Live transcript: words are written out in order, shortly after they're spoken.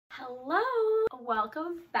Hello,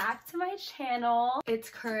 welcome back to my channel. It's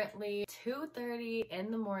currently 2:30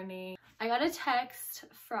 in the morning. I got a text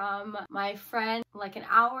from my friend like an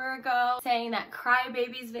hour ago saying that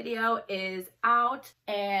Crybaby's video is out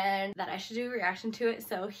and that I should do a reaction to it.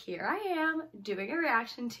 So here I am doing a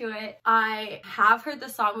reaction to it. I have heard the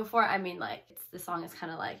song before. I mean, like, the song is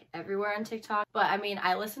kind of like everywhere on TikTok, but I mean,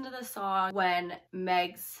 I listened to the song when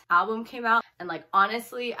Meg's album came out, and like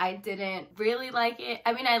honestly, I didn't really like it.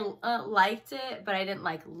 I mean, I liked it, but I didn't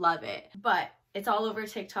like love it. But it's all over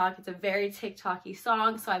TikTok. It's a very TikTok-y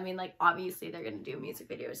song, so I mean, like, obviously they're gonna do music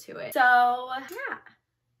videos to it. So yeah.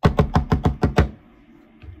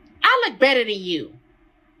 I look better than you.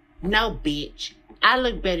 No, bitch. I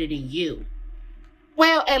look better than you.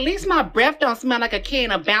 Well, at least my breath don't smell like a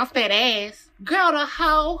can of bounce that ass. Girl, the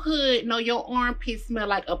whole hood know your armpits smell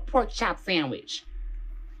like a pork chop sandwich.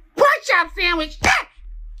 Pork chop sandwich!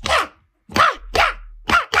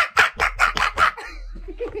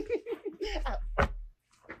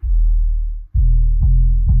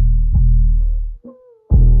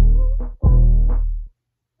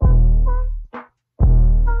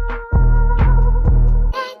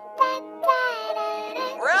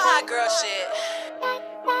 Real hot girl shit.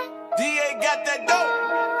 DA got that dope.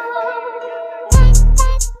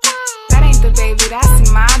 That ain't the baby,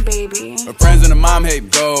 that's my baby. Her friends and her mom hate me.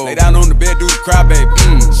 Go. Lay down on the bed, do the cry, baby.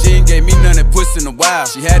 She ain't gave me none that puss in a while.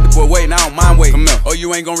 She had the boy waiting, I don't mind waiting. Oh,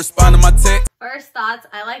 you ain't gonna respond to my text? First thoughts,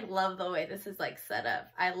 I like love the way this is like set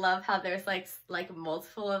up. I love how there's like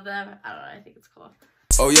multiple of them. I don't know, I think it's cool.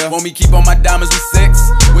 Oh yeah, want me keep on my diamonds with sex?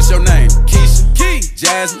 What's your name? Keisha, Key,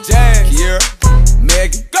 Jasmine, Kiera,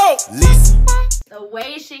 Megan, go, Lisa. The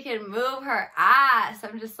way she can move her ass,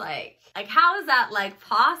 I'm just like how is that like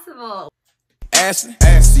possible? Ashley,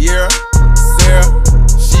 Sierra, Sarah,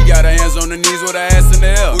 she got her hands on her knees with her ass in the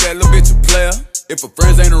air. Who that little bitch a player? If her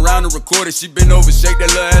friends ain't around to record it, she been over, shake that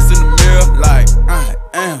little ass in the mirror. Like, I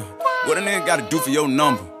am. What a nigga gotta do for your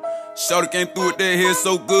number? Shorty came through with that hair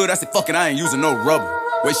so good, I said, fuck it, I ain't using no rubber.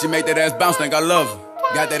 Way she make that ass bounce, think I love her.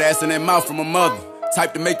 Got that ass in that mouth from her mother.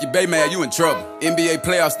 Type to make your bae mad, you in trouble. NBA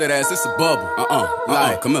playoffs, that ass, it's a bubble.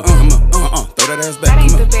 Like, come on, throw that ass back. That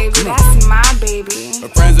ain't the baby, that's my baby. Her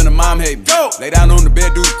friends and her mom hate me. Go. Lay down on the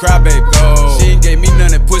bed, do the cry, baby. Go. She ain't gave me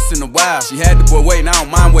none that puss in a while. She had the boy waiting, I don't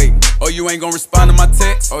mind waiting. Oh, you ain't gonna respond to my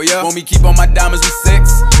text? Oh yeah, want me keep on my diamonds with sex?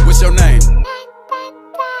 What's your name?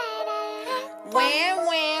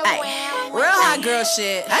 Real hot girl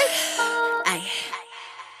shit.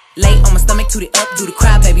 Lay on my stomach, toot it up, do the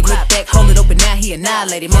cry, baby. Look back, hold it open, now he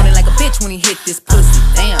annihilated. Moaning like a bitch when he hit this pussy.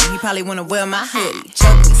 Damn, he probably wanna wear my hoodie.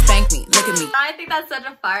 Choke me, spank me, look at me. I think that's such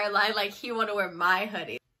a fire line, like he wanna wear my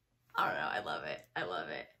hoodie. I don't know, I love it. I love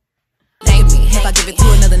it. Thank me, if I give it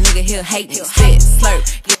to another nigga, he'll hate me. Spit,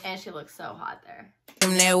 slurp. And she looks so hot there.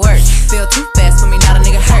 Him that work, feel too fast for me, not a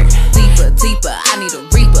nigga hurt. Deeper, deeper, I need a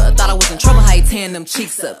reaper. Thought I was in trouble, how you tearing them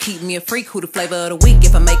cheeks up. Keep me a freak, who the flavor of the week.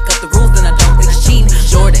 If I make up the rules, then I don't think it's cheating.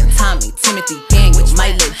 Jordan, Tommy, Timothy, Daniel,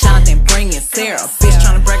 might let Jonathan bring in Sarah. Bitch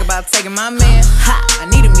tryna brag about taking my man. Ha, I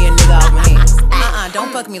needed me a nigga off my hands.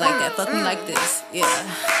 Don't fuck me like that, fuck me like this, yeah.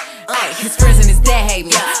 Ay, his friends and his dad hate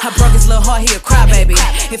me. I broke his little heart, he a cry, baby.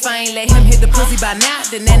 If I ain't let him hit the pussy by now,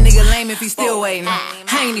 then that nigga lame if he still waiting.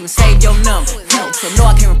 I ain't even saved your number, so no,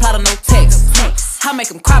 I can't reply to no text. I make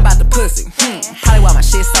him cry about the pussy. Probably why my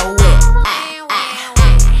shit so wet.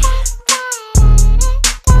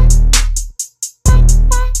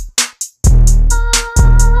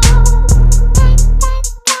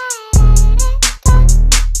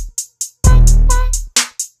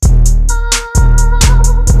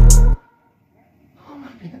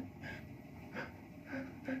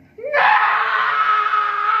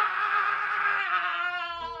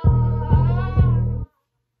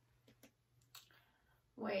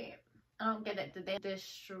 Wait, I don't get it. Did they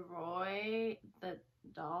destroy the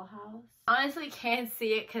dollhouse? Honestly, can't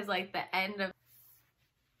see it because like the end of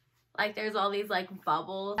like there's all these like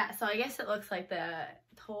bubbles. So I guess it looks like the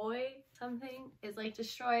toy something is like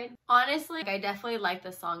destroyed. Honestly, I definitely like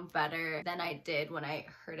the song better than I did when I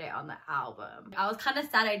heard it on the album. I was kind of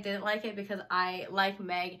sad I didn't like it because I like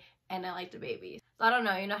Meg and I like DaBaby. So I don't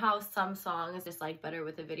know, you know how some songs just like better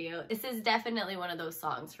with the video? This is definitely one of those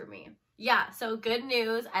songs for me. Yeah, so good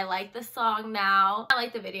news. I like the song now. I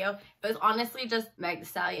like the video. It was honestly just Meg Thee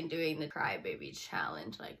Stallion doing the Crybaby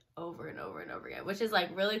challenge like over and over and over again, which is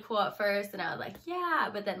like really cool at first. And I was like,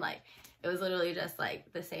 yeah, but then like it was literally just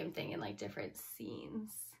like the same thing in like different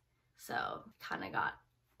scenes. So kind of got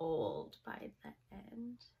old by the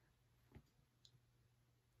end.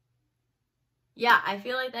 yeah, I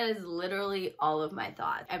feel like that is literally all of my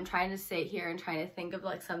thoughts. I'm trying to sit here and trying to think of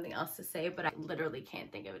like something else to say, but I literally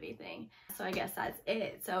can't think of anything. So I guess that's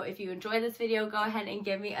it. So if you enjoyed this video, go ahead and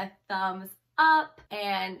give me a thumbs up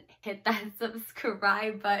and hit that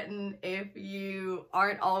subscribe button if you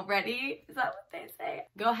aren't already. Is that what they say?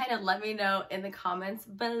 Go ahead and let me know in the comments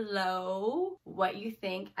below what you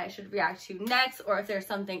think I should react to next, or if there's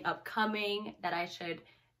something upcoming that I should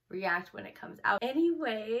react when it comes out.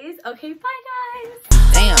 Anyways, okay, bye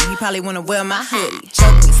guys. Damn, he probably wanna wear my hoodie.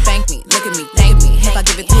 Choke me, spank me, look at me, thank me. If I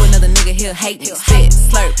give it to another nigga, he'll hate me. Spit,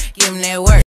 slurp, give him that work.